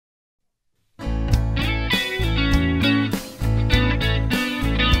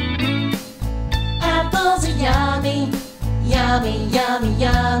Yummy, yummy,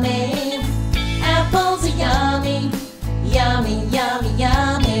 yummy. Apples are yummy. Yummy, yummy,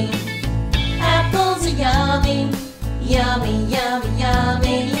 yummy. Apples are yummy. Yummy, yummy,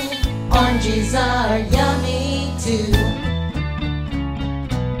 yummy. Oranges are yummy too.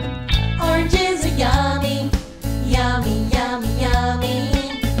 Oranges are yummy. Yummy, yummy, yummy.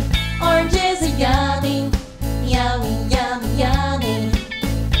 Oranges are yummy. Yummy, yummy, yummy.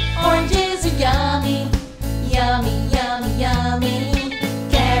 Oranges are yummy. Yummy, yummy, yummy.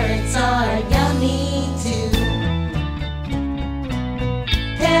 Carrots are yummy too.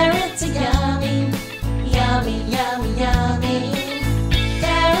 Carrots are yummy. Yummy, yummy, yummy.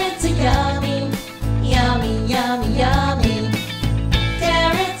 Carrots are yummy. Yummy, yummy, yummy.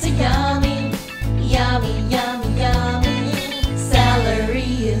 Carrots are yummy. Yummy, yummy, yummy.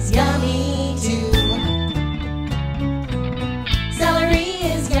 Celery is yummy too. Celery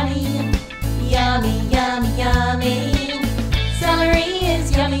is yummy. Yummy, yummy, yummy. Celery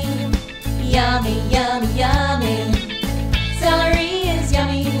is yummy. Yummy, yummy, yummy. Celery is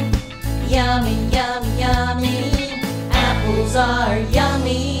yummy. Yummy, yummy, yummy. Apples are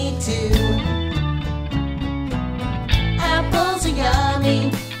yummy too. Apples are yummy.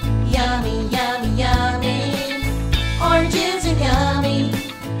 Yummy, yummy, yummy. Oranges are yummy.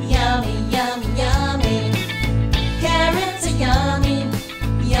 Yummy, yummy, yummy. Carrots are yummy.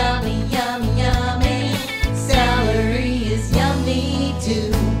 Yummy, yummy, yummy. Celery is yummy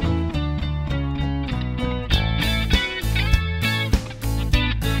too.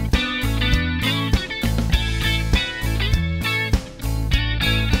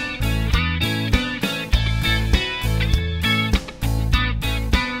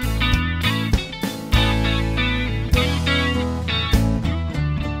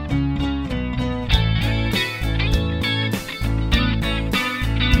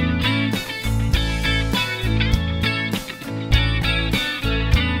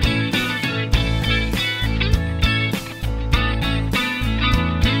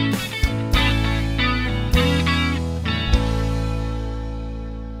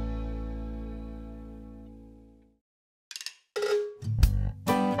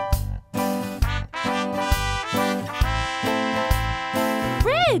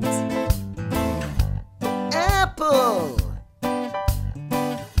 Apple.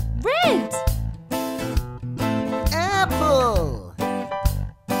 Red. Apple.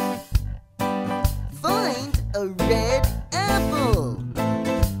 Find a red apple.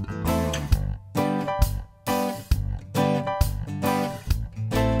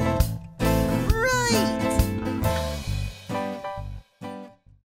 Right.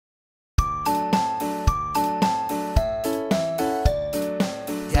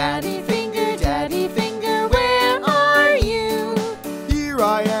 Daddy finger, where are you? Here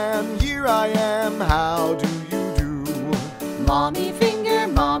I am, how do you do? Mommy finger,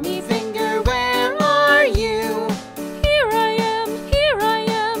 where are you? Here I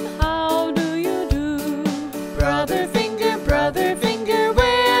am, how do you do? Brother finger,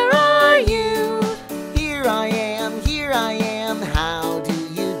 where are you? Here I am, how do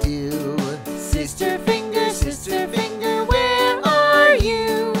you do? Sister finger, where are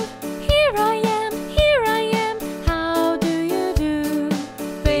you? Here I am, how do you do?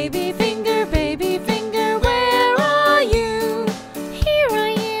 Baby finger, where are you? Here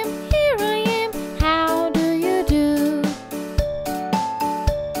I am, how do you do?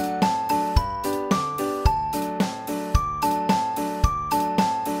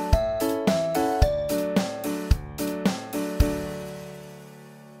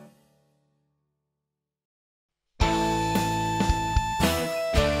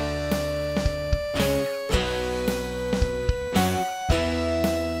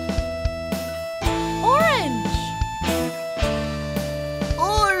 Orange.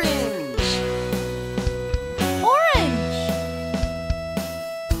 Orange.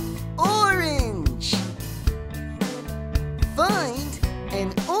 Orange. Find an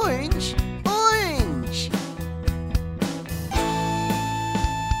orange.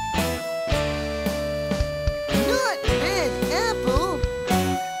 Not red apple.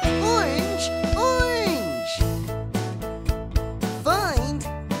 Orange. Find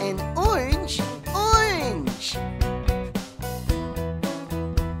an orange.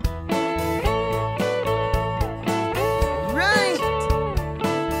 Right.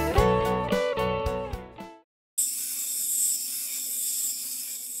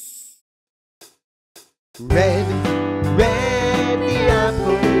 Red, the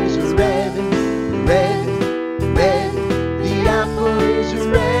apple is red, the apple is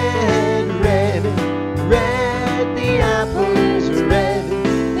red, the apple is red,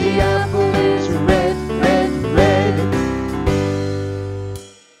 the apple is red.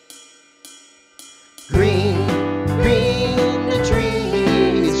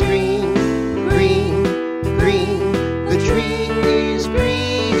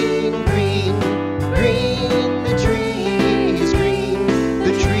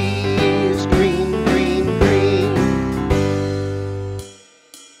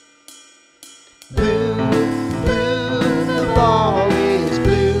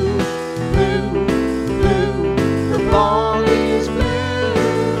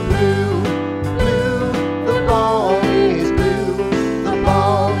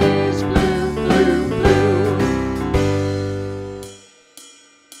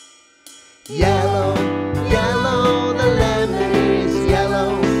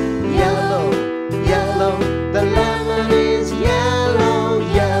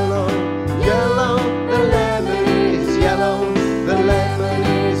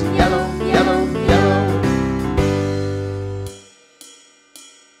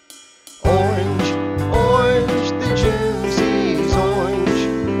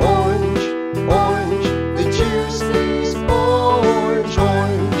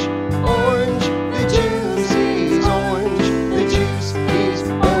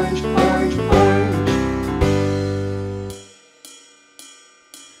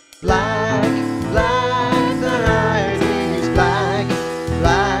 black, black, the hat is black,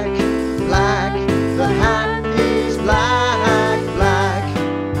 black, black, the hat is black, black,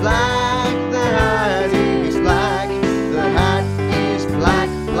 black, the hat is black, the hat is black,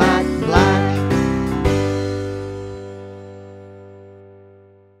 black, black.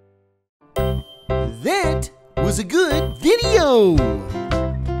 That was a good video.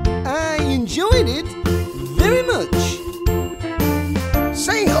 I enjoyed it very much.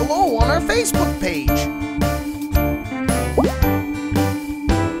 Say hello on our Facebook page.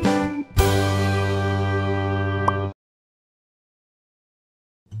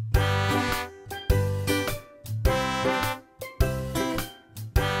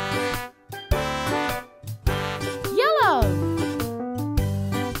 Yellow.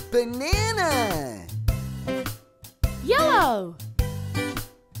 Banana. Yellow.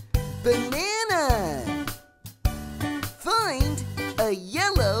 Banana. Find a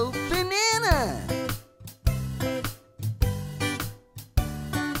yellow banana.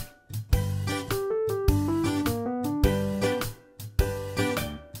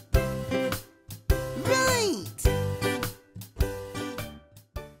 Right.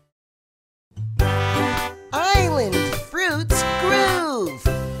 Island Fruits Groove.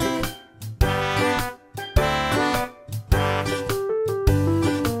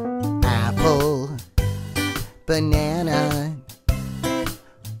 Apple, banana,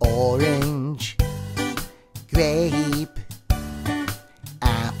 orange, grape,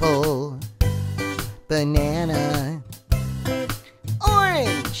 apple, banana,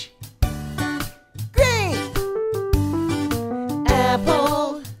 orange, grape,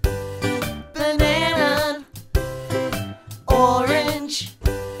 apple, banana, orange,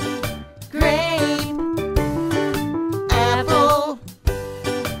 grape, apple,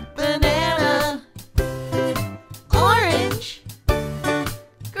 banana, orange,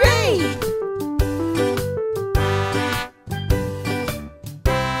 grape.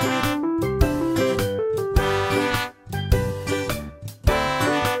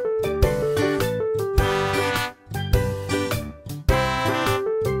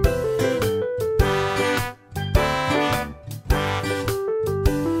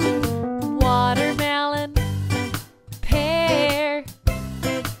 Watermelon. Pear.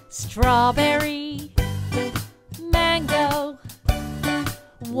 Strawberry. Mango.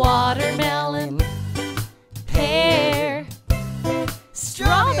 Watermelon. Pear.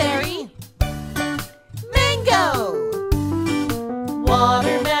 Strawberry. Mango.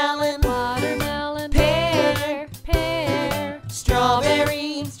 Watermelon. Watermelon. Pear. Pear.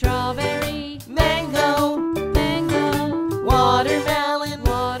 Strawberry. Strawberry. Mango. Mango. Watermelon.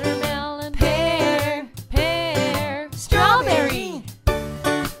 Watermelon. Pear. Pear. Strawberry.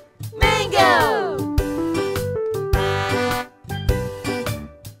 Mango.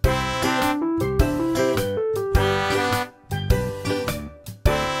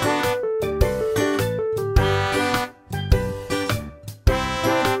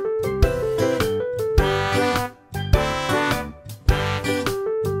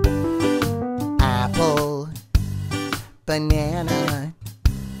 Apple, banana,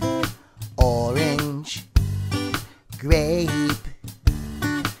 orange, grape,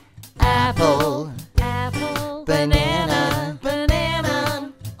 apple, Apple. banana,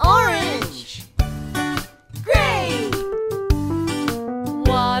 banana, orange, grape,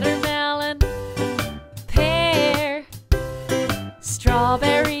 Watermelon. Pear.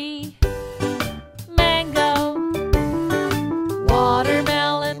 Strawberry. Mango.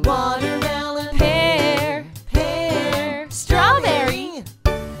 Watermelon. watermelon, Pear. pear, Strawberry.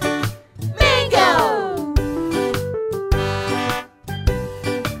 mango.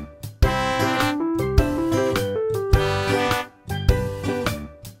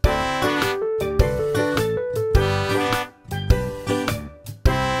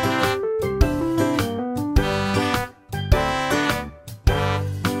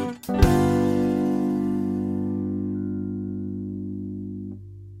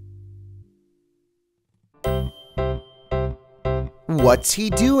 What's he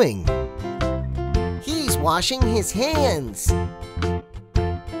doing? He's washing his hands.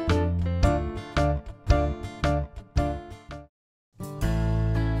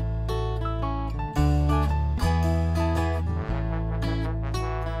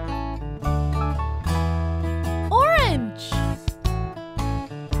 Orange.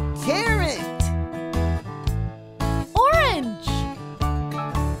 Carrot, Orange.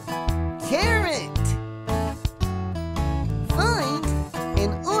 carrot. Find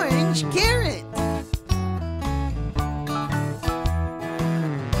an orange carrot.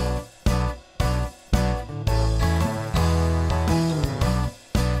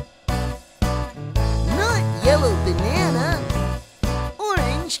 yellow banana,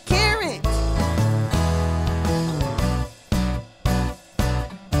 orange carrot.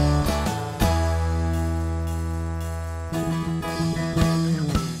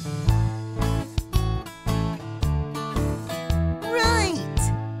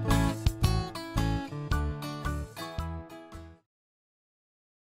 Right.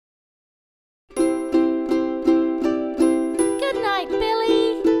 Good night,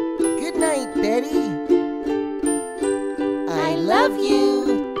 Billy. Good night, Betty. I love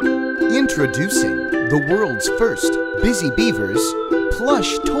you. Introducing the world's first Busy Beavers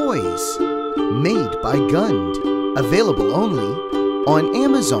plush toys. Made by Gund. Available only on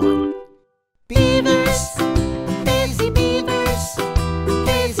Amazon. Beavers, busy beavers,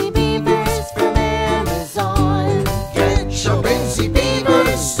 busy beavers from Amazon. Get your busy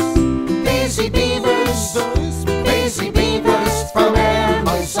beavers, busy beavers, busy beavers from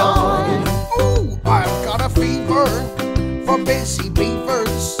Amazon. Oh, I've got a fever for Busy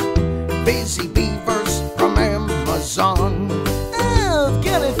Beavers. Busy Beavers from Amazon. I've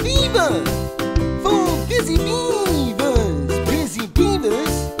got a fever for busy beavers. Busy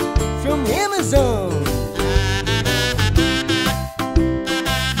beavers from Amazon.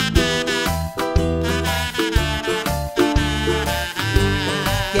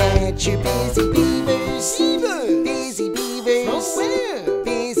 Get your busy beavers. Busy beavers. From where?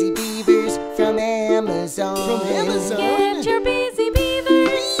 Busy beavers from Amazon. From Amazon? Get your busy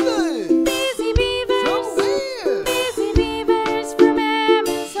beavers. Busy beavers. From where? Busy beavers from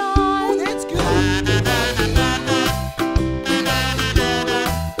Amazon. That's good.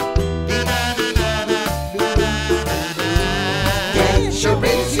 Get your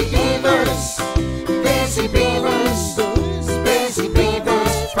busy beavers, busy beavers, busy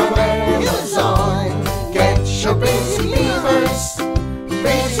beavers from Amazon. Get your busy beavers,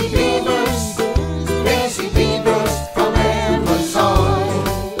 busy beavers, busy beavers from Amazon.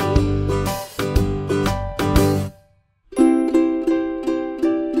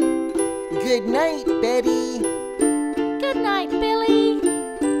 Good night, Betty. Good night, Billy.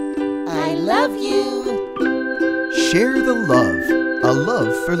 I love you. Share the love. A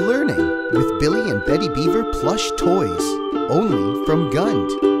love for learning with Billy and Betty Beaver plush toys. Only from Gund.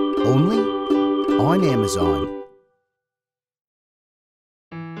 Only on Amazon.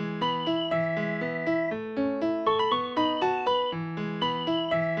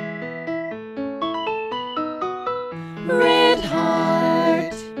 Red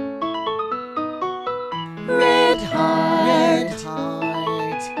heart, red heart, Red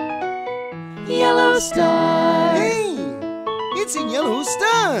heart. yellow star, Hey, it's a yellow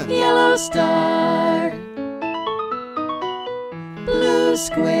star. yellow star, blue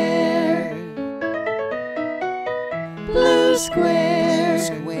square, blue square,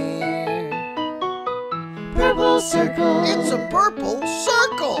 Square. purple circle, It's a purple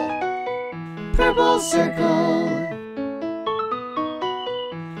circle. purple circle,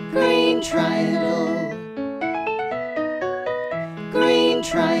 green triangle, green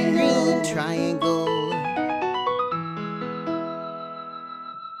triangle, Green triangle.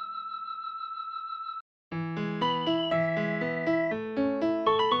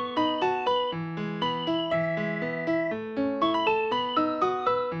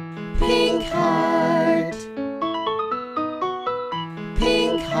 pink heart,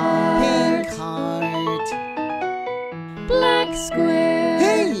 pink heart, Pink heart. black square,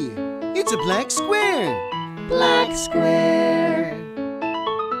 Hey, it's a black square. black square,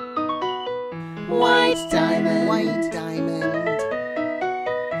 white diamond, White diamond.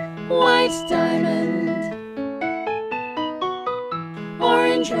 white diamond,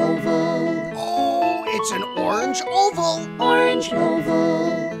 orange oval, Oh, it's an orange oval. orange oval,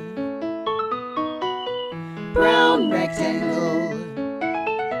 brown rectangle,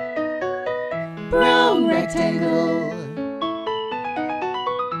 brown rectangle,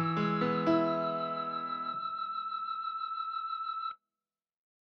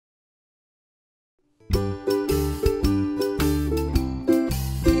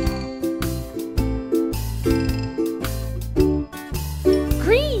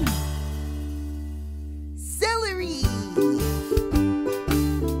 Green. Celery.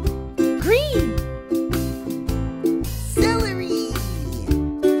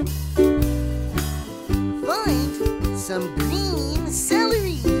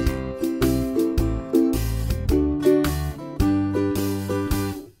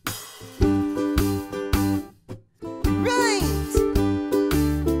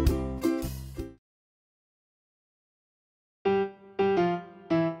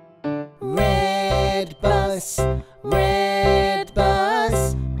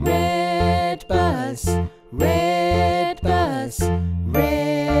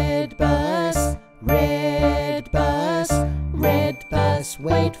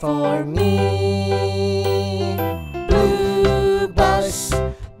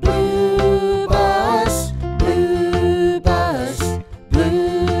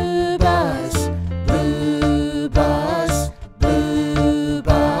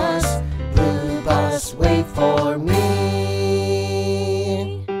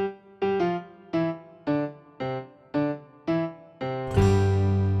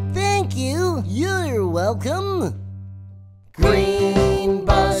 welcome. Green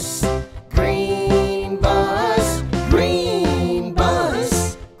bus, green bus, green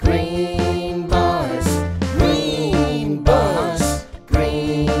bus, green bus, green bus,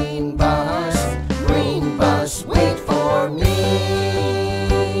 green bus, green bus, wait for me.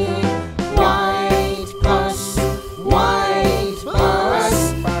 White bus, white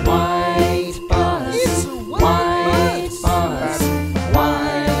bus, white bus, white bus,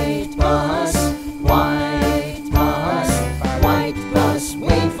 white bus, white bus, white bus,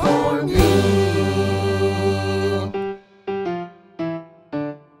 wait for me.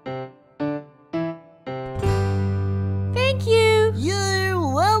 Thank you. You're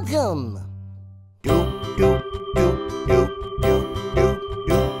welcome. Doop doop doop doop doop doop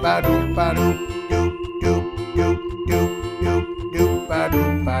doop ba doop ba doop doop doop doop doop doop doop ba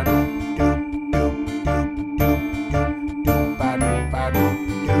doop ba doop doop doop doop doop doop ba doop ba doop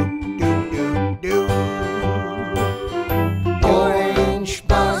doop doop doop doop. Orange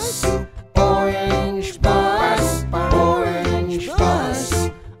bus, orange bus, orange bus,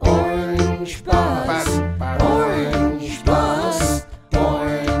 orange bus, orange bus,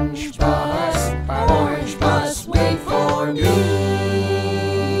 orange bus, orange bus, wait for me.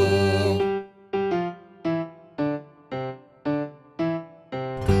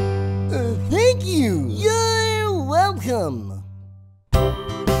 Thank you. You're welcome.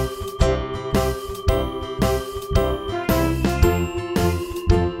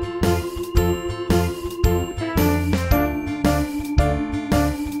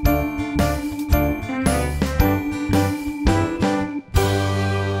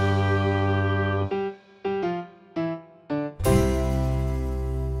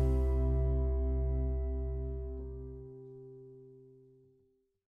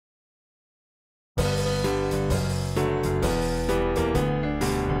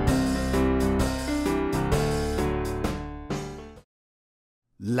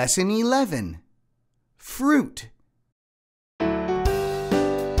 Lesson 11. Fruit.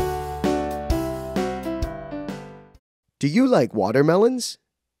 Do you like watermelons?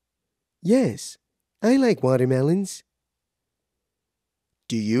 Yes, I like watermelons.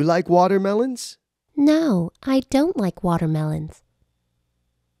 Do you like watermelons? No, I don't like watermelons.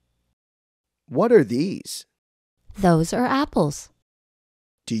 What are these? Those are apples.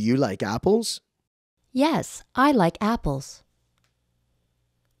 Do you like apples? Yes, I like apples.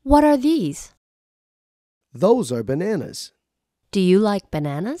 What are these? Those are bananas. Do you like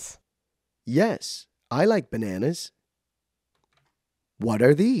bananas? Yes, I like bananas. What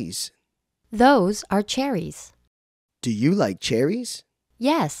are these? Those are cherries. Do you like cherries?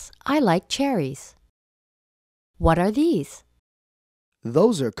 Yes, I like cherries. What are these?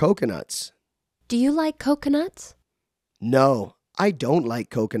 Those are coconuts. Do you like coconuts? No, I don't like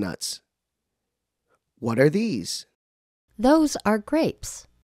coconuts. What are these? Those are grapes.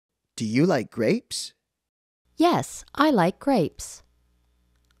 Do you like grapes? Yes, I like grapes.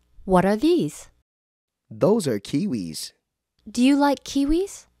 What are these? Those are kiwis. Do you like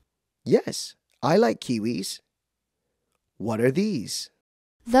kiwis? Yes, I like kiwis. What are these?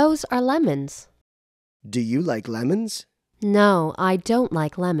 Those are lemons. Do you like lemons? No, I don't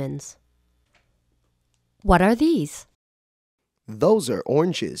like lemons. What are these? Those are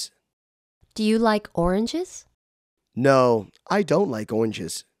oranges. Do you like oranges? No, I don't like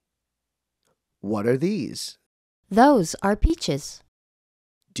oranges. What are these? Those are peaches.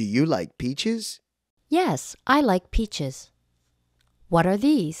 Do you like peaches? Yes, I like peaches. What are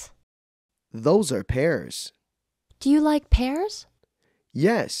these? Those are pears. Do you like pears?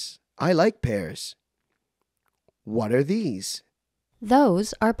 Yes, I like pears. What are these?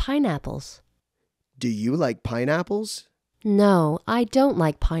 Those are pineapples. Do you like pineapples? No, I don't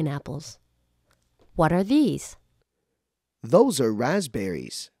like pineapples. What are these? Those are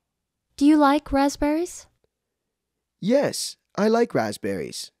raspberries. Do you like raspberries? Yes, I like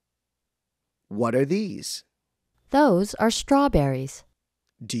raspberries. What are these? Those are strawberries.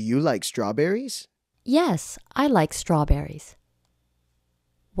 Do you like strawberries? Yes, I like strawberries.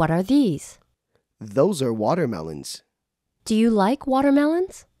 What are these? Those are watermelons. Do you like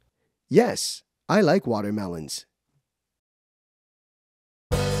watermelons? Yes, I like watermelons.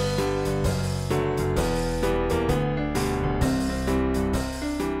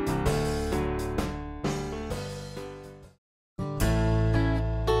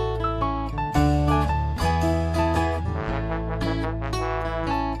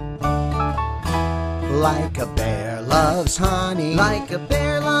 Like a bear loves honey, like a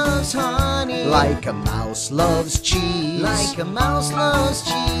bear loves honey, Like a mouse loves cheese. like a mouse loves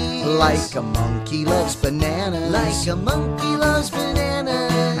cheese, Like a monkey loves bananas. like a monkey loves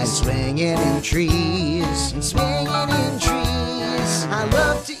bananas, And swinging in trees, and swinging in trees. I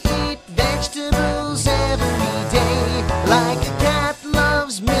love to eat vegetables every day, like a cat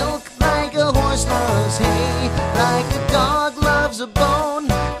loves milk, like a horse loves hay, like a dog loves a bone,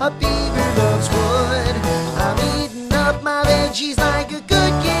 a beaver loves wood. I'm eating up my veggies like a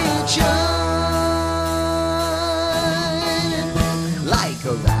good kid should. Like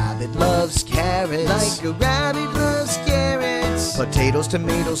a rabbit loves carrots, like a rabbit loves carrots. Potatoes,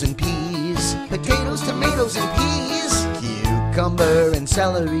 tomatoes, and peas, potatoes, tomatoes, and peas. Cucumber and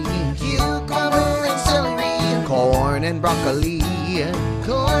celery, cucumber and celery. Corn and broccoli,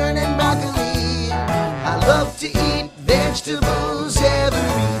 corn and broccoli. I love to eat vegetables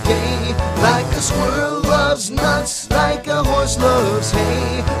every day, like a squirrel loves nuts, like a horse loves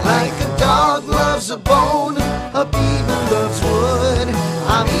hay, like a dog loves a bone, a beaver loves wood.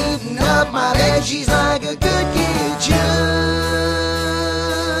 I'm eating up my veggies like a good kid should.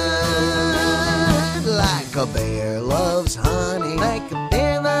 Like a bear loves honey, like a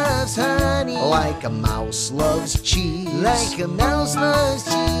bear loves honey. Like a mouse loves cheese, like a mouse loves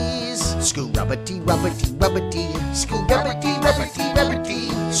cheese. Scoo-rubbity, rubbity, rubbity, scoo-rubbity, rubbity, rubbity.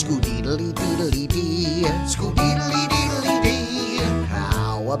 Scoo-deedly-deedly-dee, scoo-deedly-deedly-dee.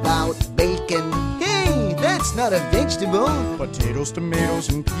 How about bacon? Hey, that's not a vegetable. Potatoes, tomatoes,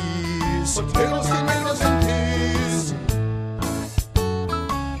 and peas. Potatoes, tomatoes, and peas.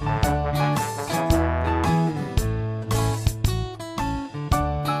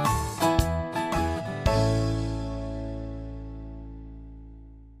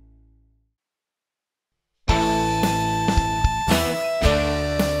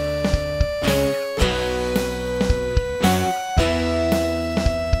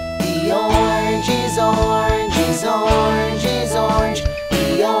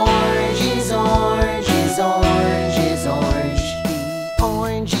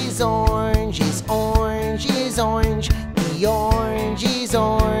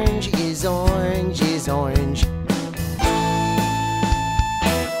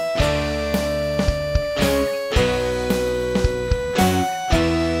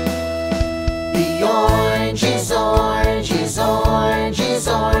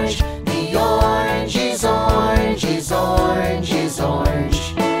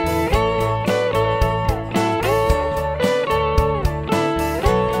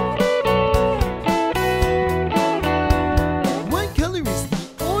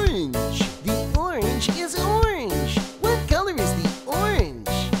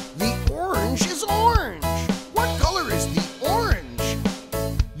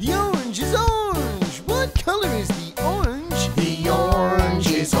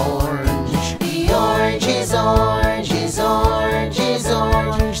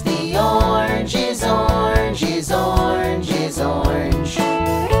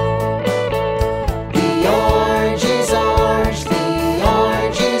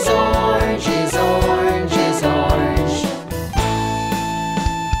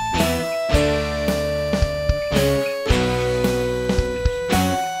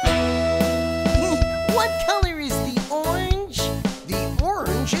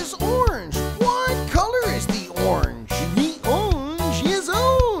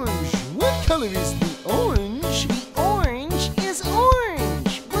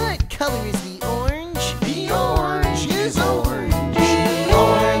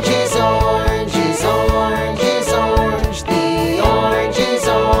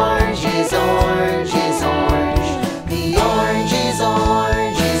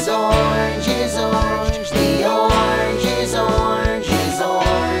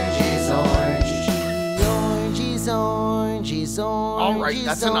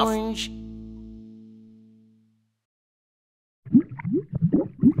 That's enough.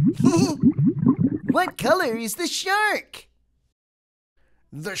 What color is the shark?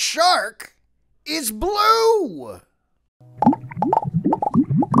 The shark is blue.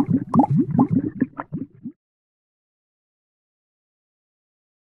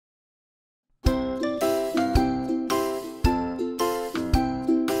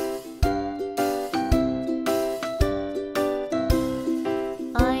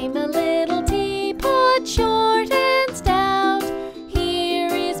 I'm a little teapot, short and stout. Here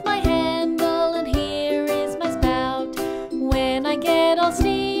is my handle and here is my spout. When I get all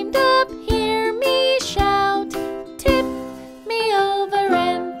steamed up, hear me shout. Tip me over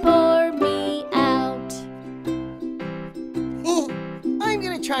and pour me out. I'm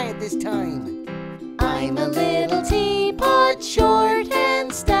gonna try it this time. I'm a little teapot, short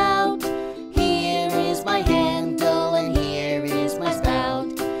and stout. Here is my handle and here is my spout.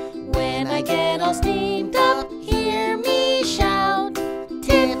 When I get all steamed up, hear me shout.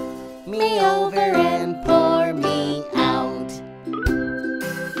 Tip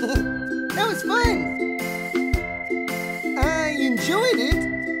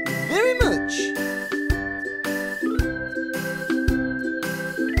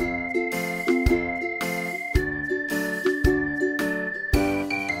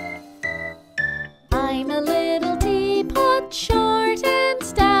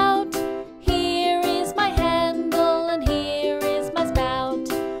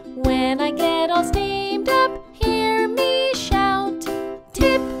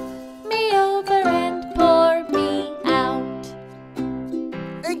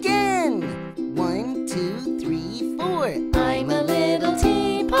Again. 1, 2, 3, 4. I'm a little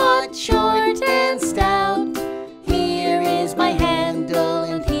teapot, short and stout. Here is my handle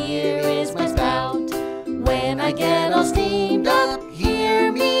and here is my spout. When I get all steamed up,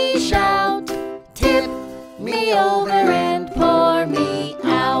 hear me shout. Tip me over and pour me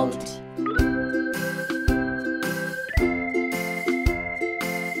out.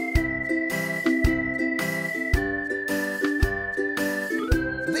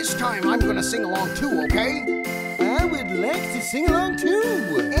 This time I'm gonna sing along too, okay? I would like to sing along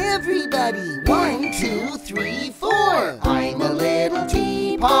too. Everybody, 1, 2, 3, 4. I'm a little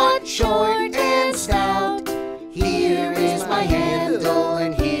teapot, short and stout. Here is my handle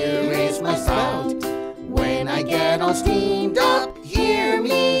and here is my spout. When I get all steamed up, hear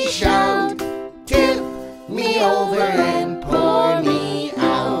me shout. Tip me over and pour me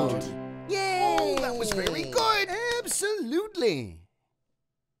out. Yay! That was very good. Absolutely.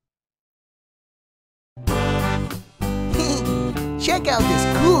 Check out this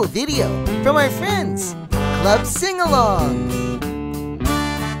cool video from our friends, Club Sing-Along.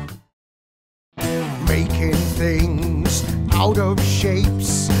 Making things out of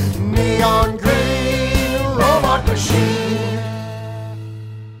shapes. Neon green robot machine.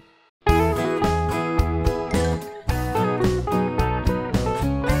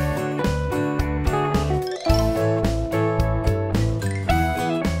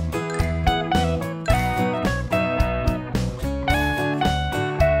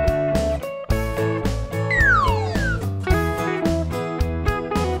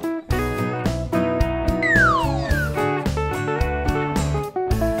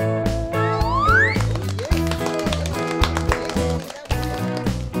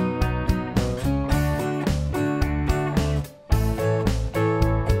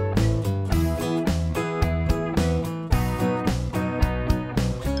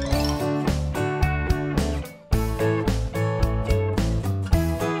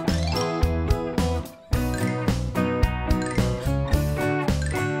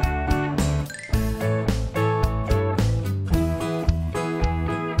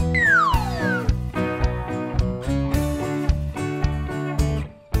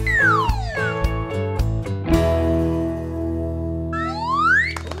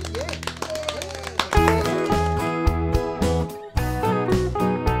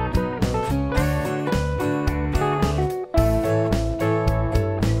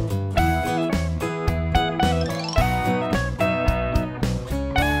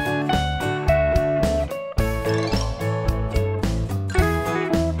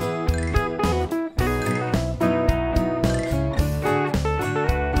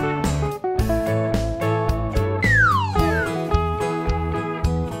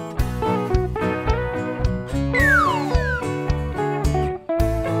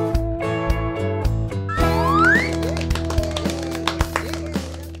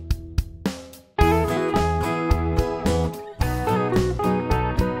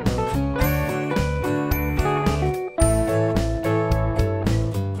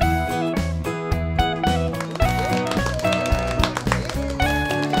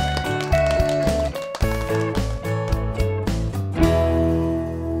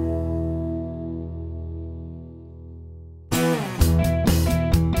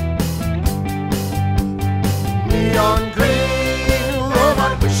 neon green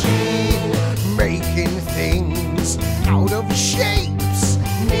robot machine, making things out of shapes.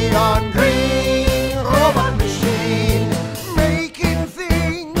 Neon green robot machine.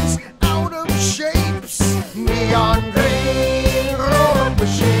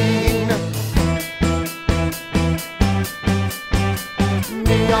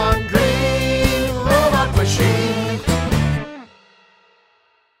 Neon green robot machine.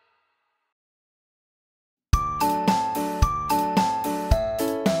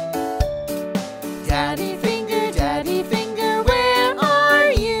 Daddy finger, where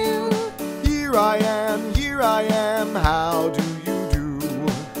are you? Here I am, how do you do?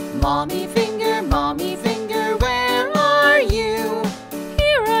 Mommy finger, where are you?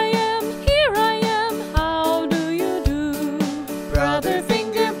 Here I am, how do you do? Brother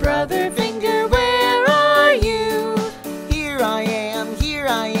finger, where are you? Here I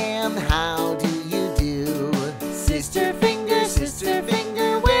am, how do you do? Sister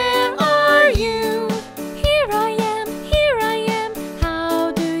finger, where are you? Here I am,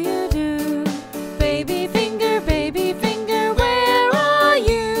 how do you do? Baby finger, where are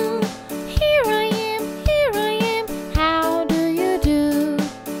you?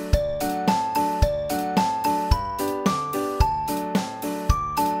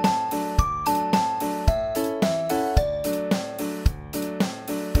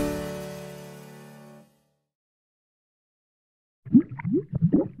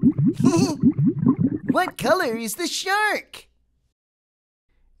 What color is the shark?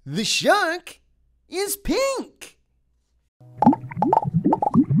 The shark is pink.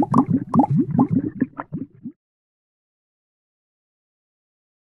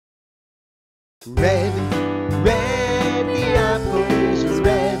 Red, red, the apple is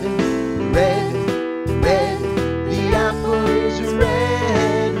red, red, red, the apple is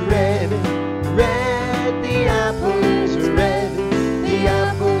red, red, red, the apple is red, the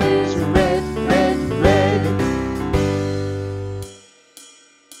apple is red, red, red.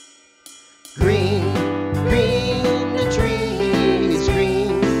 Green, green, the tree is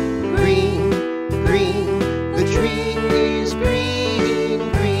green, green, green, the tree is green,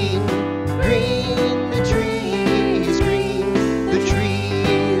 green, green, the tree is green, the tree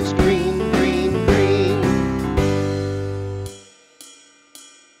is green, green, green.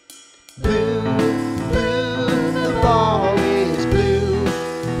 Blue, blue, the ball is blue,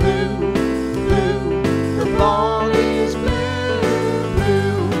 blue, blue, the ball is blue,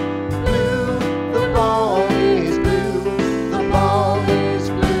 blue, blue, the ball is blue, the ball is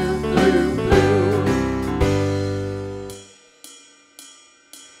blue, blue, blue.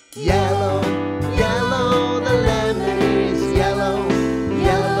 Yellow, yellow, the lemon is yellow,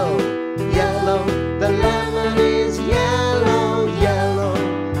 yellow, yellow, the lemon is yellow, yellow,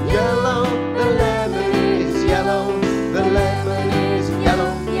 yellow, the lemon is yellow, the lemon is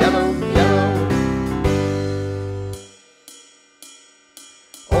yellow, yellow, yellow.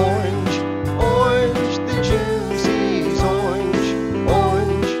 Orange, orange, the juice is orange,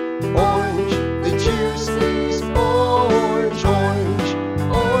 orange, orange, the juice is orange, orange,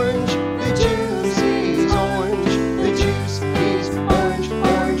 orange, the juice is orange, the juice is orange,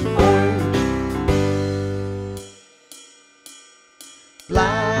 orange, orange.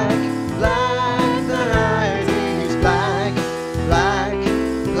 Black, black, the hat is black, black,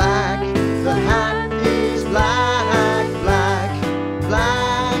 black, the hat is black, black,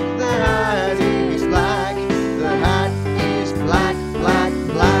 black, the hat is black, the hat is black, black,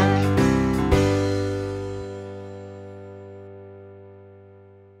 black.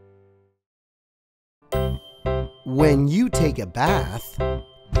 When you take a bath,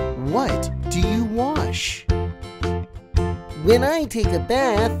 what do you wash? When I take a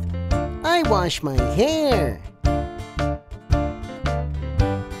bath, I wash my hair.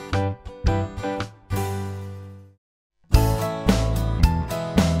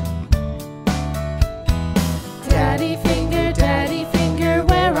 Daddy finger,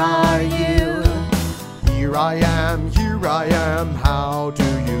 where are you? Here I am, how do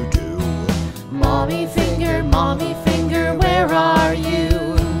you do? Mommy finger, where are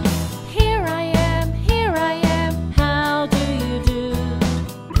you? Here I am, how do you do?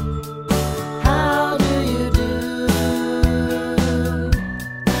 How do you do?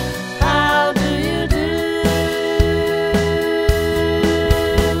 How do you do?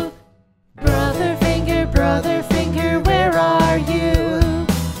 Brother finger, where are you?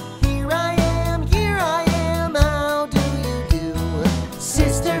 Here I am, how do you do?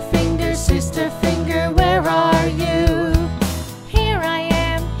 Sister finger, where are you? Here I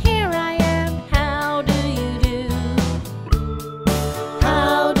am, how do you do?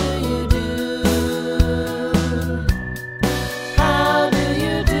 How do you do? How do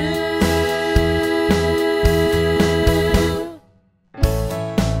you do?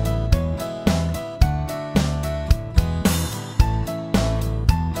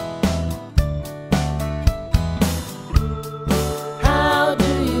 How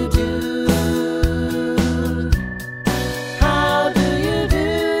do you do? How do you do?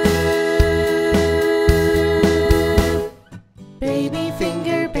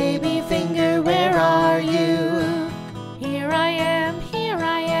 Baby finger, where are you? Here I am,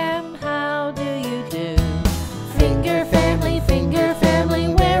 how do you do? Finger family,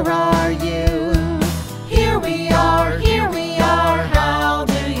 where are you? Here we are, how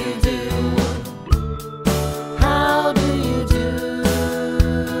do you do? How do you do?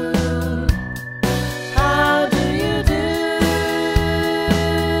 How do you do?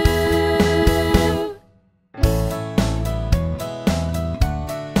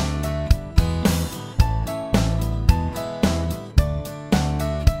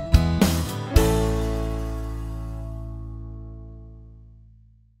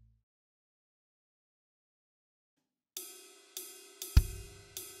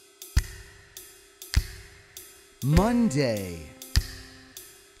 Monday,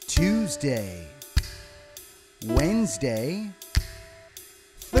 Tuesday, Wednesday,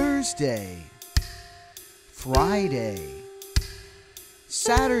 Thursday, Friday,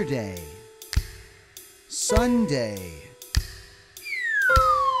 Saturday, Sunday,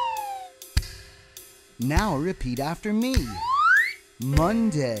 Now repeat after me.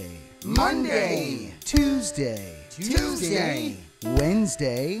 Monday, Monday, Tuesday, Tuesday,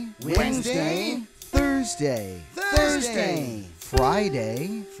 Wednesday, Wednesday, Thursday, Thursday,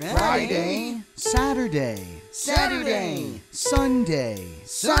 Friday, Friday, Saturday, Saturday, Sunday.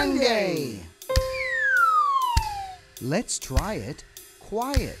 Sunday. Let's try it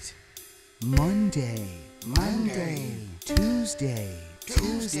quiet. Monday, Monday, Tuesday,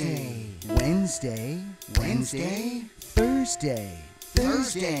 Tuesday, Wednesday, Wednesday, Thursday,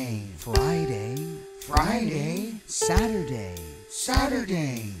 Thursday, Friday, Friday, Saturday,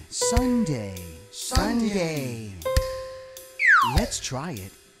 Saturday, Sunday. Sunday. Let's try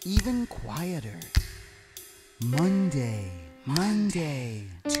it even quieter. Monday, Monday,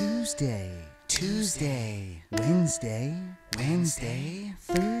 Tuesday, Tuesday, Wednesday, Wednesday,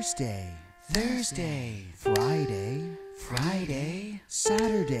 Thursday, Thursday, Friday, Friday,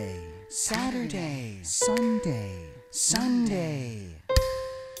 Saturday, Saturday, Sunday. Sunday.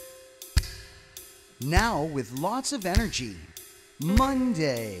 Now with lots of energy.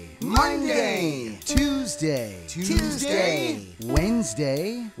 Monday, Monday, Tuesday, Tuesday,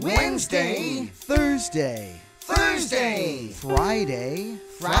 Wednesday, Wednesday, Thursday, Thursday, Friday,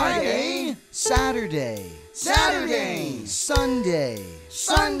 Friday, Saturday, Saturday, Sunday.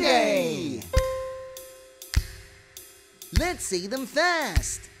 Sunday. Let's say them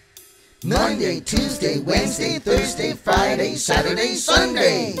fast. Monday, Tuesday, Wednesday, Thursday, Friday, Saturday,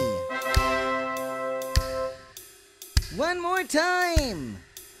 Sunday. One more time.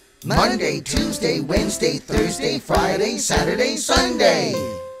 Monday, Tuesday, Wednesday, Thursday, Friday, Saturday, Sunday.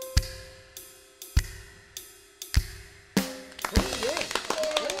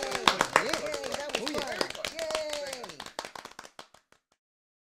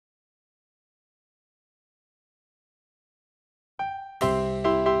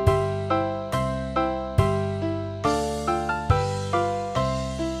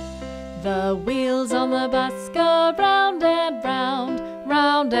 The wheels on the bus go round and round,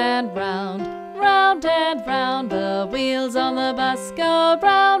 round and round, round and round. The wheels on the bus go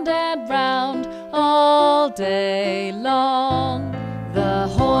round and round all day long. The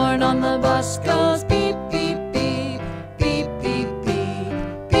horn on the bus goes beep, beep, beep, beep, beep, beep,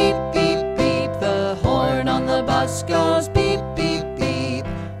 beep, beep, beep. The horn on the bus goes beep, beep, beep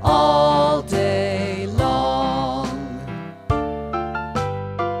all day long.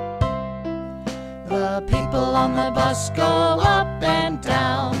 The people on the bus go up and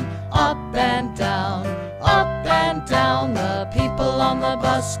down, up and down, up and down. The people on the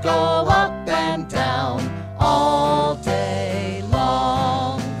bus go up and down all day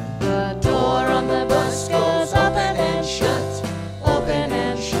long. The door on the bus goes open and shut, open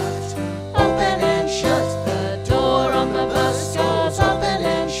and shut, open and shut. The door on the bus goes open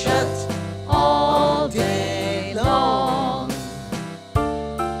and shut all day long.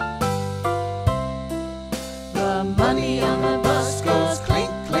 The money on the bus goes clink,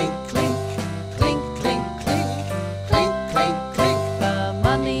 clink, clink, clink, clink, clink, clink, clink, clink. The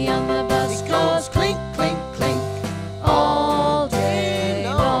money on the bus goes clink, clink, clink all day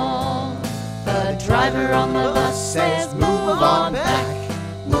long. The driver on the bus says, move on back,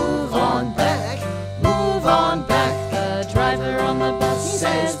 move on back, move on back. The driver on the bus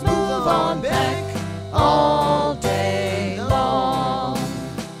says, move on back all day long.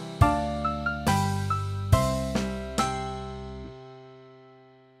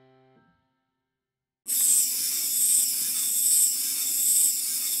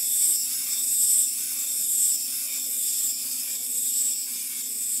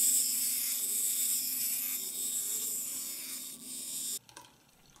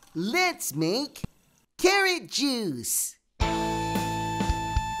 Let's make carrot juice.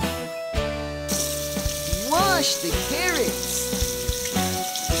 Wash the carrots.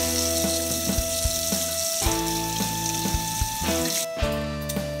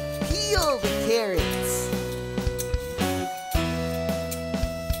 Peel the carrots.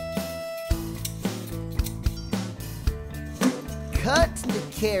 Cut the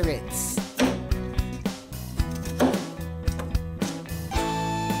carrots.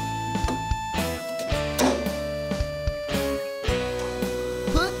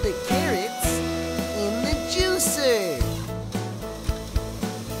 Put the carrots in the juicer.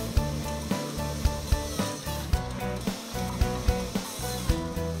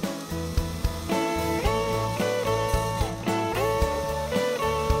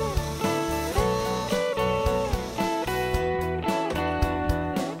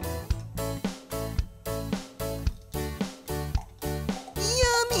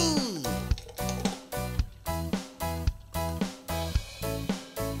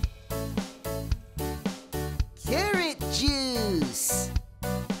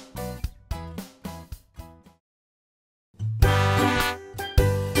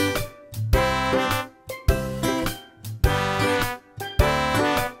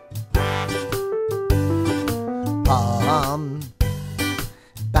 Plum,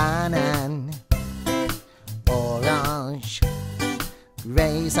 banana, orange,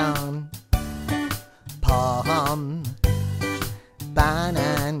 raisin. Plum,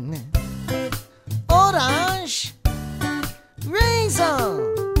 banana, orange,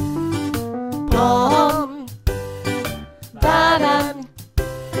 raisin. Plum, banana,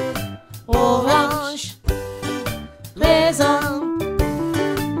 orange, raisin.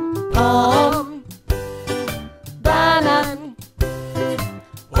 Plum, banana,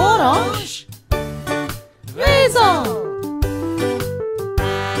 orange, raisin.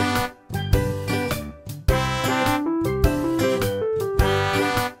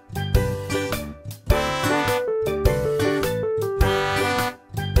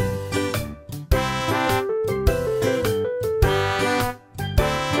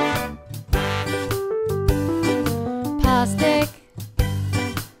 Plastic,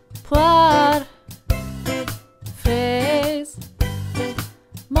 poire, fraise,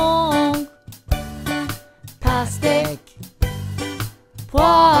 mangue. Plastic,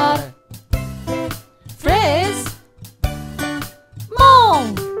 poire, fraise,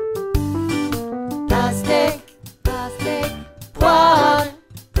 mangue. Plastic, poire,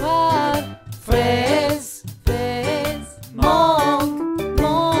 fraise, mangue.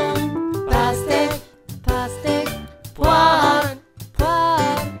 Plastic, poire,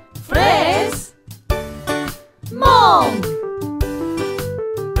 fraise, mangue.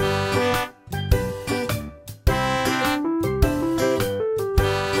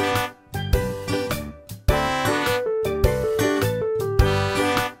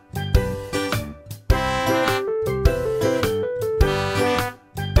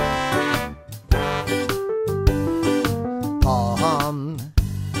 Pomme,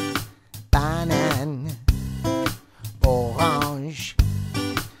 banane, orange,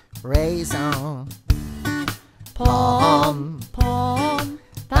 raisin. Pomme,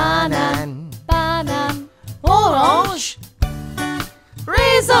 banane, orange,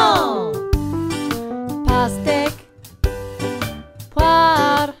 raisin. Pastèque,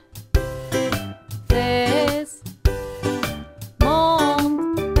 poire, fraise,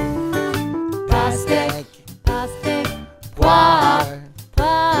 mangue. Pastèque, poire,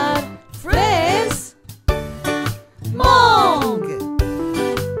 fraise, mangue.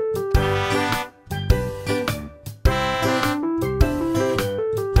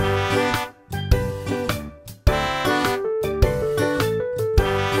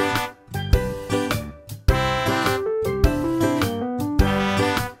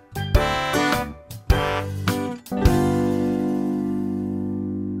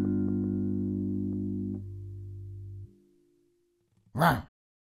 Run.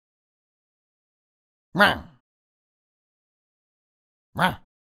 Run. Run.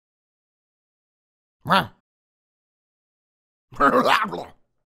 Run.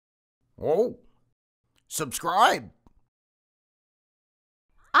 Oh, subscribe.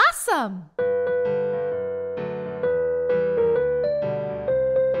 Awesome!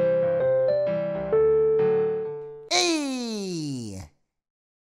 Hey.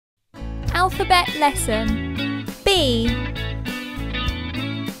 Alphabet lesson. B.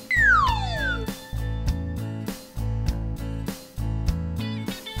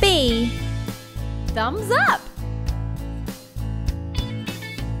 B. Thumbs up.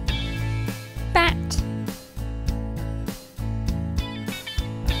 Bat.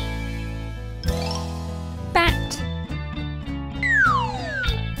 Bat.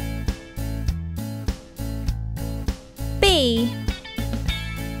 B.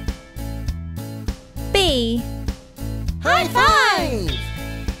 B. High five.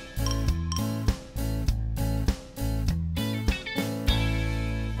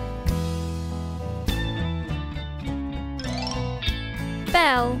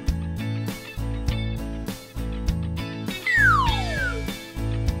 Bell.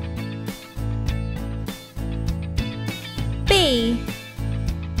 B.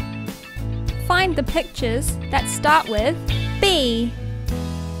 Find the pictures that start with B.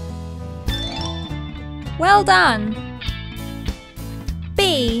 Well done.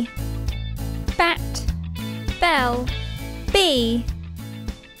 B. Bat. Bell. B.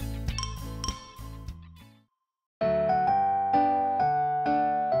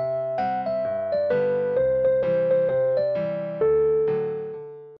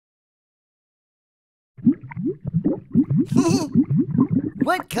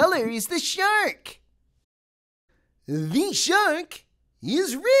 What color is the shark? The shark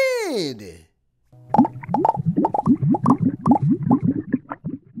is red.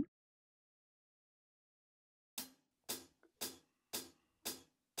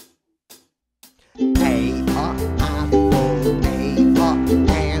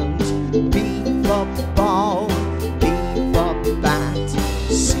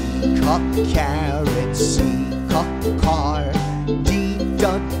 carrot, C car, D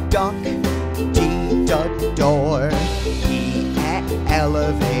duck, D door, E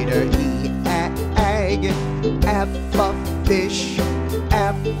elevator, E egg, F fish,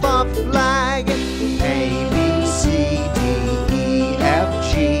 F flag, A B C D E F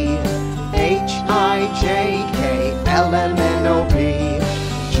G, H I J K L M N O P,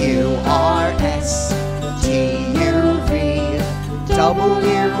 Q R S T U V,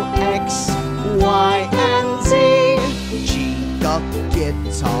 W X Y and Z, G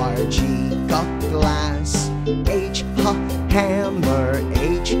guitar, G glass, H hammer,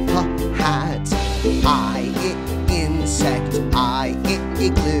 H hat, I insect, I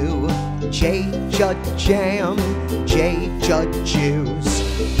igloo, J jam, J juice,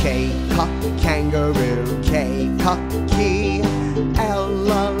 K kangaroo, K key, L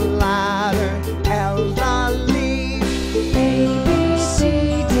ladder, L leaf, A B C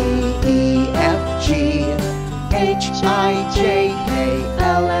D E F G, H I J K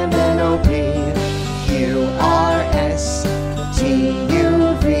L M N O P, Q R S T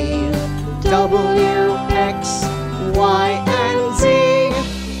U V, W X Y and Z,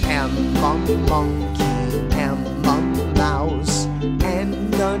 M monkey, M mouse, N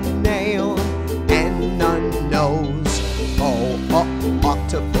nail, N nose, O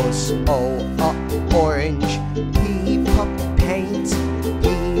octopus, O orange, P paint, P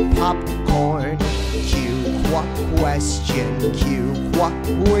popcorn, Q question, Q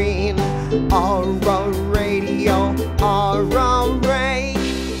queen, R radio, R rake,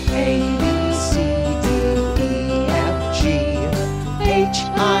 A B C D E F G, H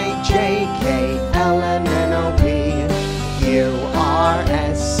I J K L M N O P, Q R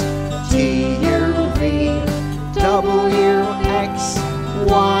S T U V, W X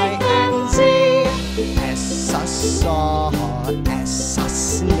Y and Z, S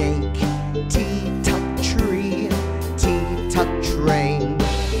snake, T tree, T train,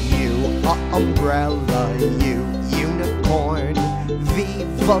 U umbrella, U unicorn, V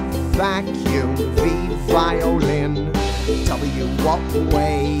vacuum, V violin, W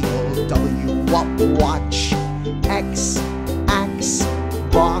whale, W watch, X axe,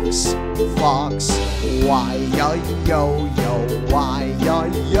 box, fox, Y yo, Y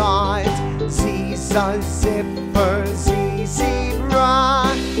yacht, Z zipper, Z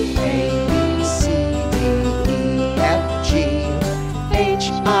zebra, A B C D E F G,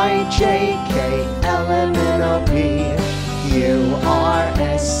 H I J K L M N O P, U R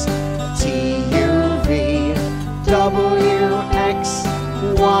S T U V, W X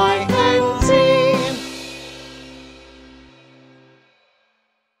Y and Z.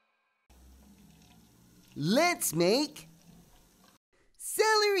 Let's make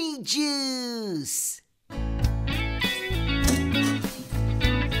celery juice.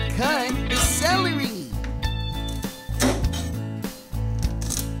 Cut the celery.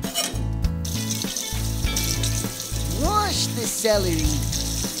 Wash the celery.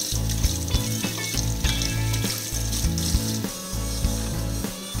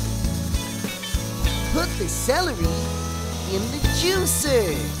 Put the celery in the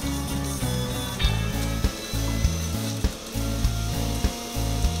juicer.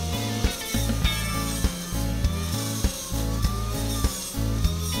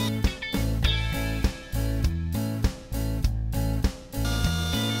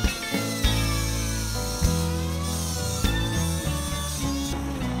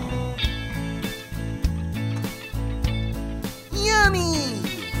 Yummy!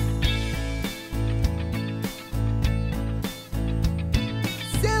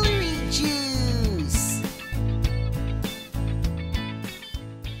 Celery juice!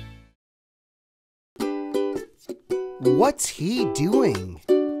 What's he doing?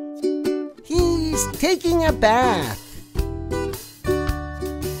 He's taking a bath.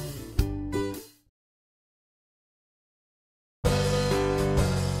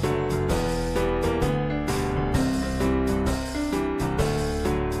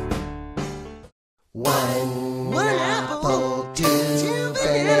 One apple, two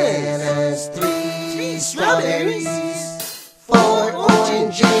bananas, three strawberries, 4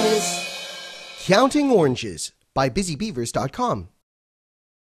 oranges. Counting Oranges by BusyBeavers.com.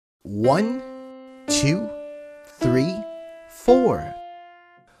 1, 2, 3, 4.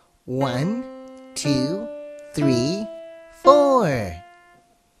 1, 2, 3, 4.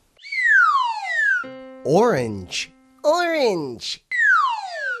 Orange, Orange,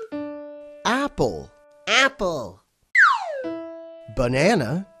 apple, apple,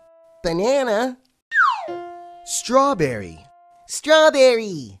 banana, banana, strawberry,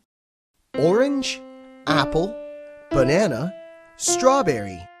 strawberry, orange, apple, banana,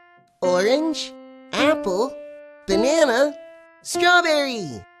 strawberry. orange, apple, banana,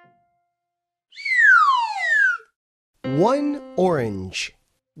 strawberry. 1 orange.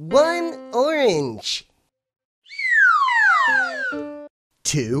 1 orange.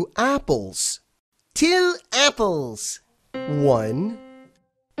 2 apples. 2 apples. 1,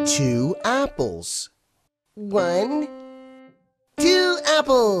 2 apples. 1, 2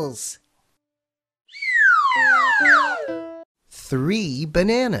 apples. 3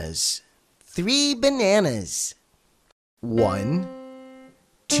 bananas. 3 bananas. 1,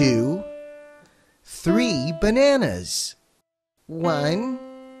 2, 3 bananas. 1,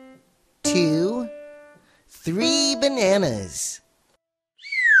 2, 3 bananas.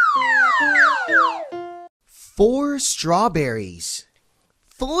 4 strawberries.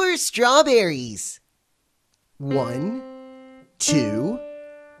 4 strawberries. 1, 2,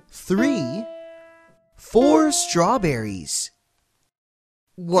 3, 4 strawberries.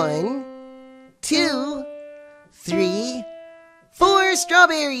 1, 2, 3, 4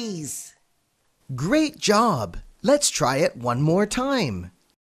 strawberries. Great job! Let's try it one more time.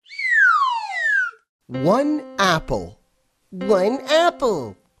 1 apple. 1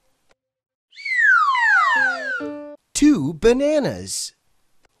 apple. 2 bananas.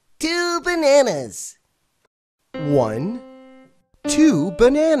 2 bananas. 1, 2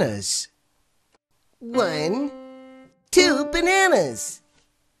 bananas. 1, 2 bananas.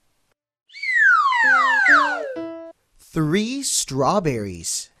 3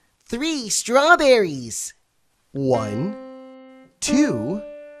 strawberries. 3 strawberries. 1, 2,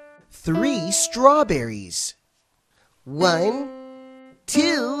 3 strawberries. 1,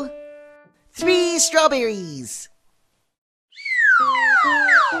 2, 3 strawberries.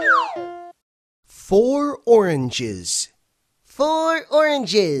 4 oranges. 4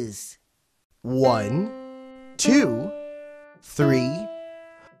 oranges. 1, 2, 3,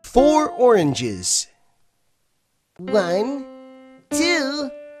 4 oranges. 1,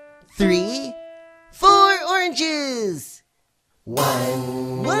 2, 3, 4 oranges.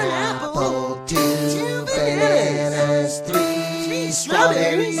 1 apple, 2 bananas, 3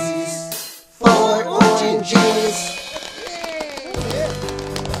 strawberries, 4 oranges.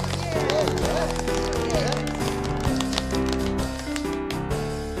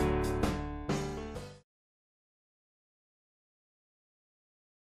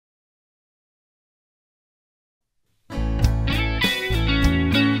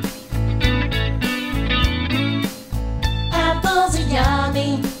 Apples are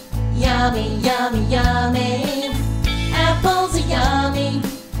yummy, yummy, yummy, yummy. Apples are yummy,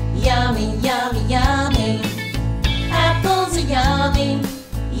 yummy, yummy, yummy. Apples are yummy,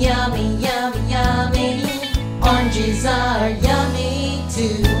 yummy, yummy, yummy. Oranges are yummy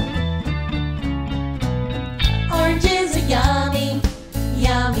too. Oranges are yummy,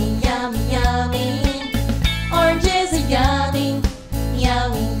 yummy, yummy, yummy. Oranges are yummy,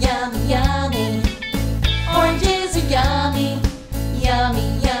 yummy, yummy, yummy. Oranges are yummy, yummy,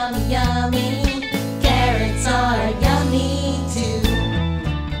 yummy, yummy. Carrots are yummy too.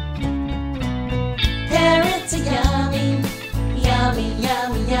 Carrots are yummy, yummy,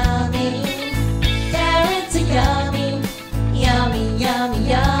 yummy, yummy. Carrots are yummy, yummy, yummy,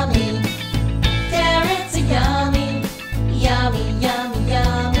 yummy. Carrots are yummy, yummy, yummy,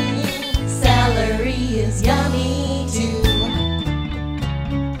 yummy. Celery is yummy too.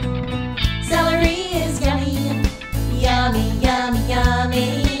 Celery is yummy, yummy, yummy, yummy.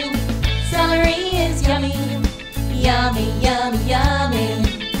 Celery is yummy, yummy, yummy, yummy.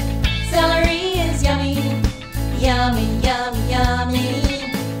 Celery is yummy, yummy, yummy, yummy.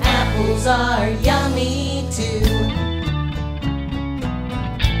 Apples are yummy too.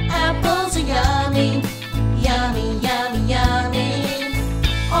 Apples are yummy, yummy, yummy, yummy.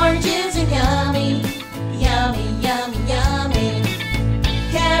 Oranges are yummy, yummy, yummy, yummy.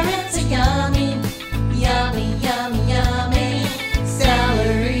 Carrots are yummy, yummy, yummy, yummy.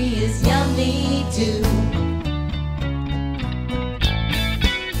 Celery is yummy too.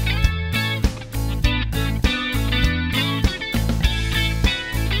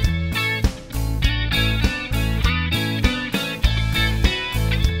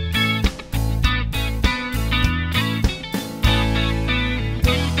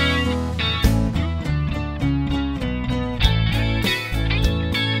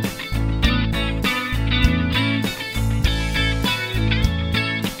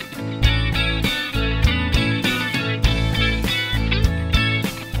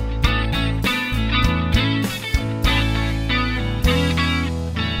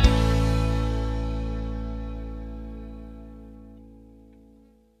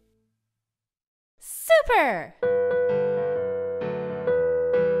 Super!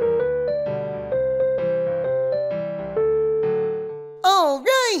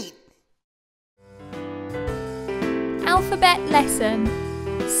 alphabet lesson.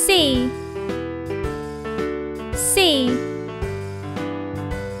 C. C.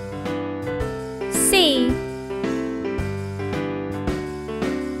 C.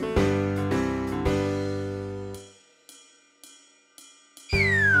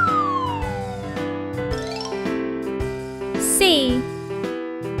 C.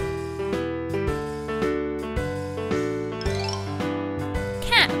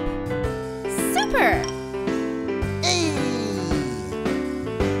 Cap. Super! A.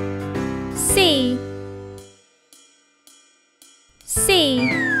 C. C.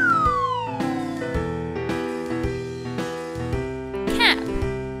 Cap.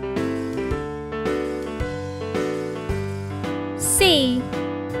 C.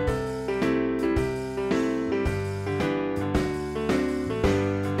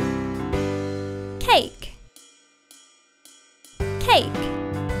 Cake. Cake.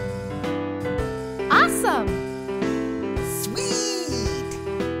 Awesome! Sweet.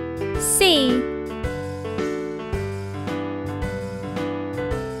 C.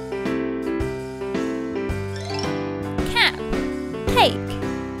 Cap. Cake.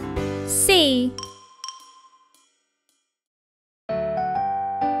 C.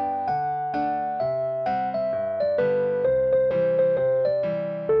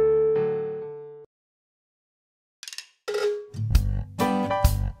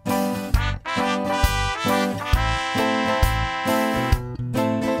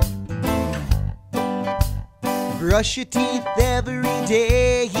 Brush your teeth every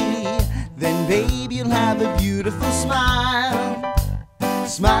day, then baby you'll have a beautiful smile.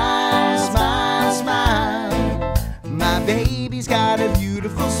 Smile, smile, smile. My baby's got a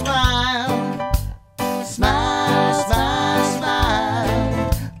beautiful smile. Smile, smile,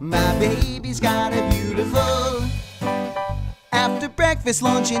 smile. My baby's got a beautiful. After breakfast,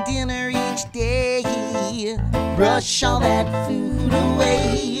 lunch, and dinner each day, brush all that food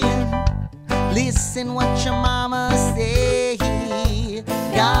away. Listen what your mama say.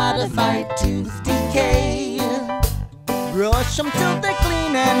 Gotta fight tooth decay. Brush 'em till they're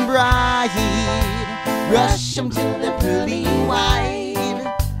clean and bright. Brush 'em till they're pearly white.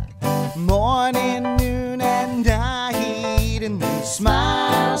 Morning, noon, and night. And then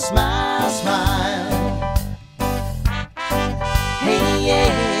smile, smile, smile. Hey,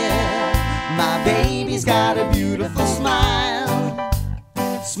 yeah, my baby's got a beautiful smile.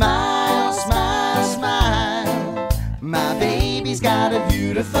 Smile, smile, smile. My baby's got a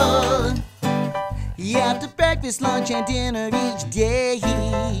beautiful. After breakfast, lunch, and dinner each day,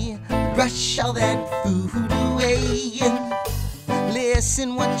 brush all that food away.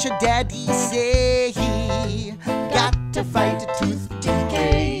 Listen what your daddy say. Got to fight a tooth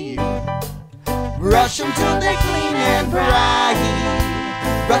decay. Brush 'em till they're clean and bright.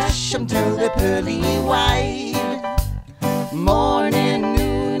 Brush 'em till they're pearly white. Morning,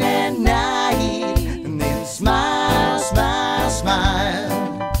 noon, and night. And then smile, smile, smile.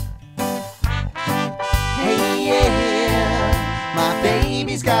 Hey, yeah, my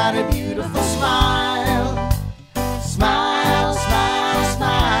baby's got a beautiful smile. Smile, smile,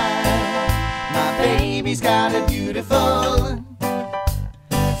 smile. My baby's got a beautiful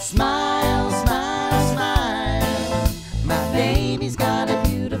smile, smile, smile. My baby's got a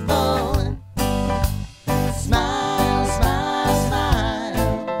beautiful smile, smile,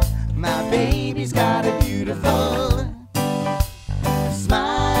 smile. My baby's got a beautiful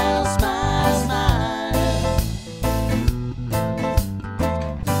smile, smile, smile.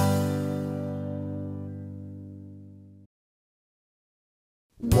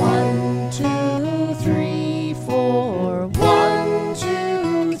 One, two, three, four. 1,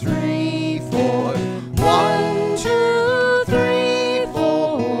 2, 3, 4. 1, 2, 3,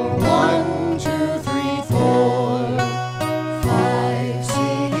 4. 1, 2, 3, 4. 5,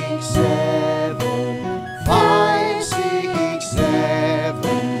 6, 7. 5, 6,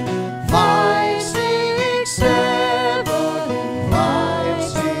 7. 5, 6, 7. 5,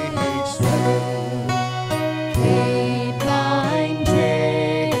 6, 7. 8, 9,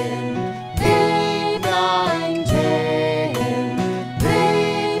 10. 8, 9, 10.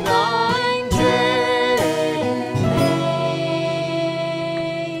 8, 9, 10.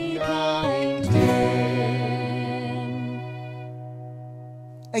 8, 9, 10.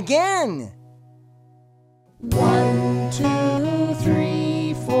 Again. 1, 2,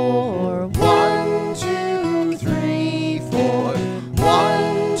 3, 4. 1, 2, 3, 4.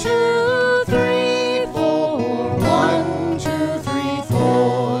 1, 2, 3, 4. 1, 2, 3,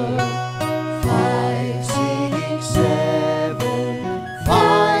 4. 5, 6, 7.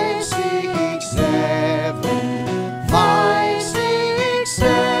 5, 6, 7. 5, 6,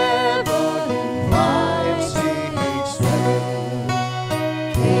 7. 5, 6, 7.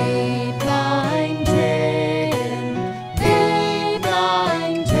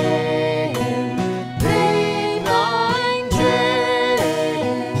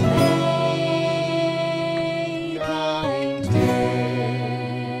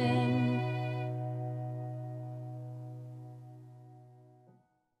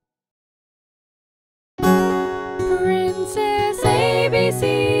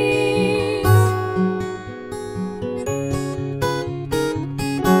 ABCs.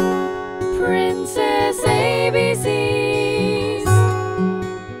 Princess ABCs.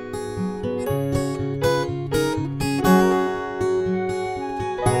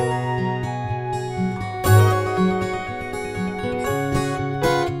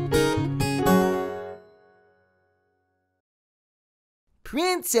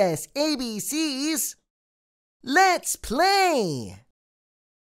 Princess ABCs, let's play!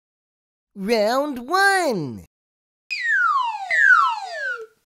 Round 1.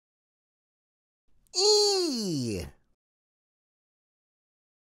 E.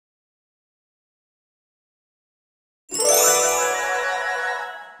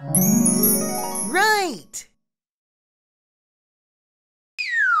 Right.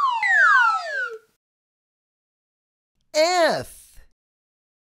 F.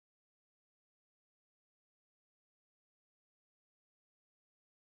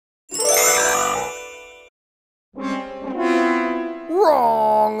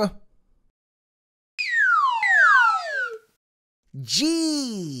 Wrong.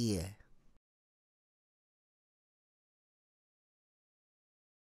 G.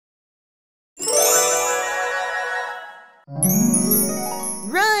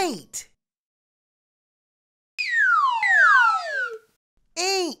 Right.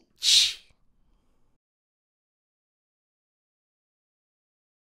 H.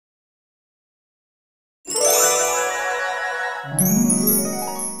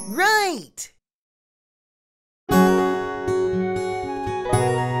 Right.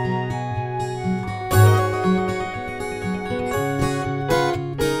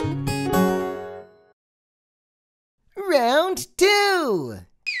 Round 2.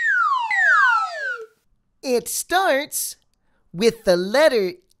 It starts with the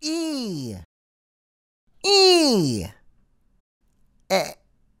letter E. E. E.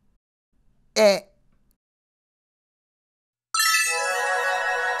 E.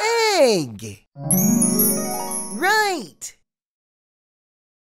 Egg. Right.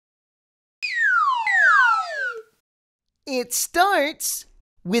 It starts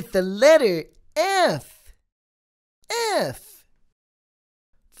with the letter F. F.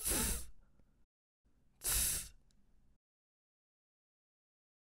 F. F.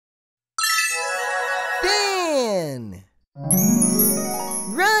 Fan.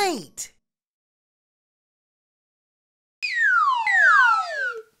 Right.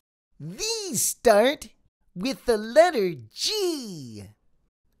 These start with the letter G.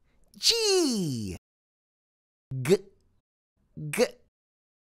 G. G. G.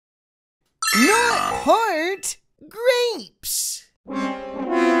 Not heart, grapes.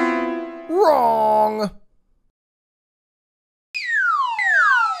 Wrong.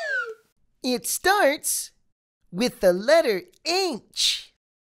 It starts with the letter H.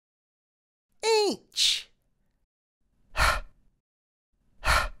 H.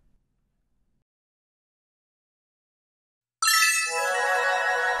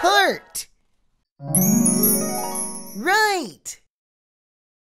 Heart. Right.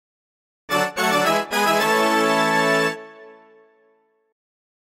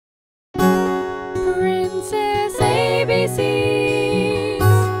 Princess ABCs.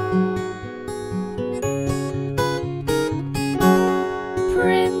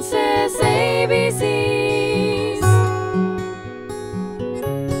 Princess ABCs.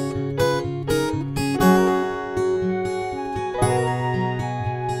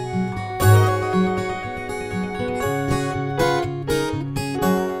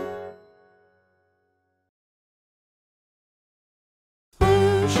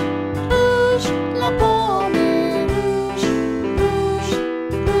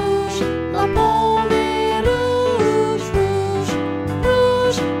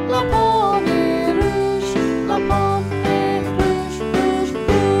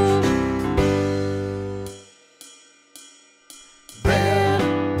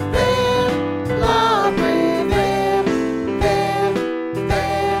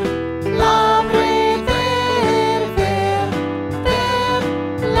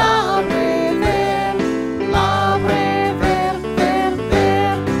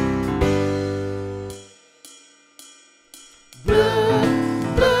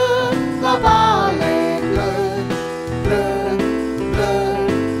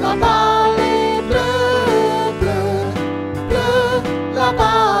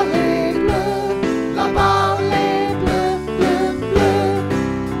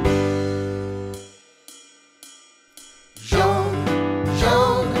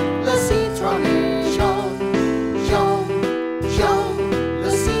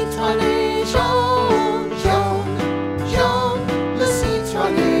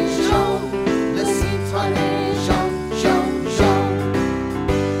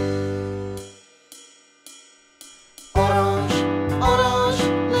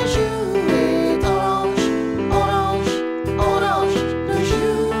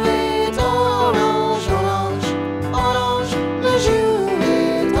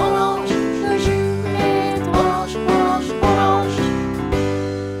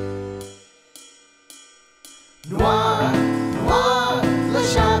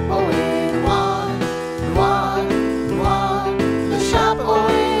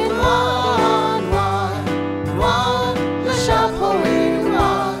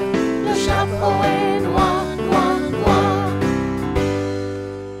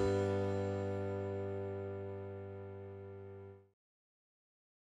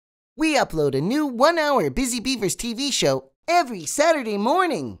 upload a new 1-hour Busy Beavers TV show every Saturday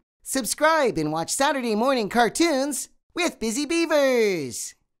morning. Subscribe and watch Saturday morning cartoons with Busy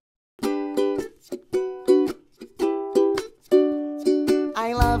Beavers.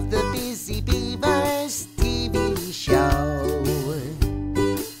 I love the Busy Beavers TV show.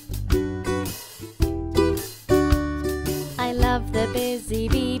 I love the Busy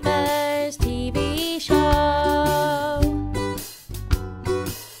Beavers TV show.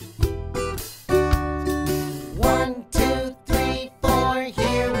 1, 2, 3, 4,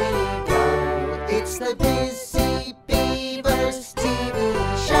 here we go. It's the Busy Beavers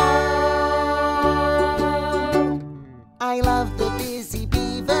TV show. I love the Busy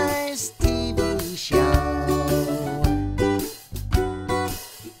Beavers TV show.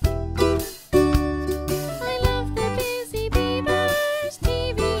 I love the Busy Beavers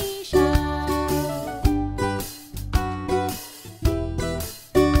TV show.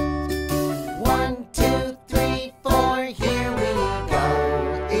 1, 2, 3, 4, here we go.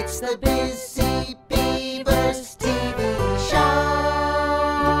 It's the Busy Beavers TV show.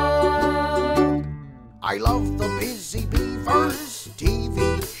 I love the Busy Beavers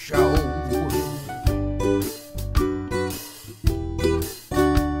TV show.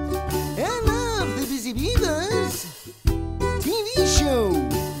 I love the Busy Beavers TV show.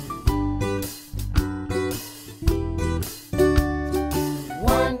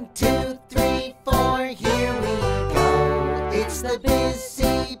 1, 2, 3, 4, here we go. It's the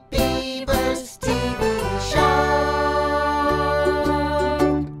Busy Beavers TV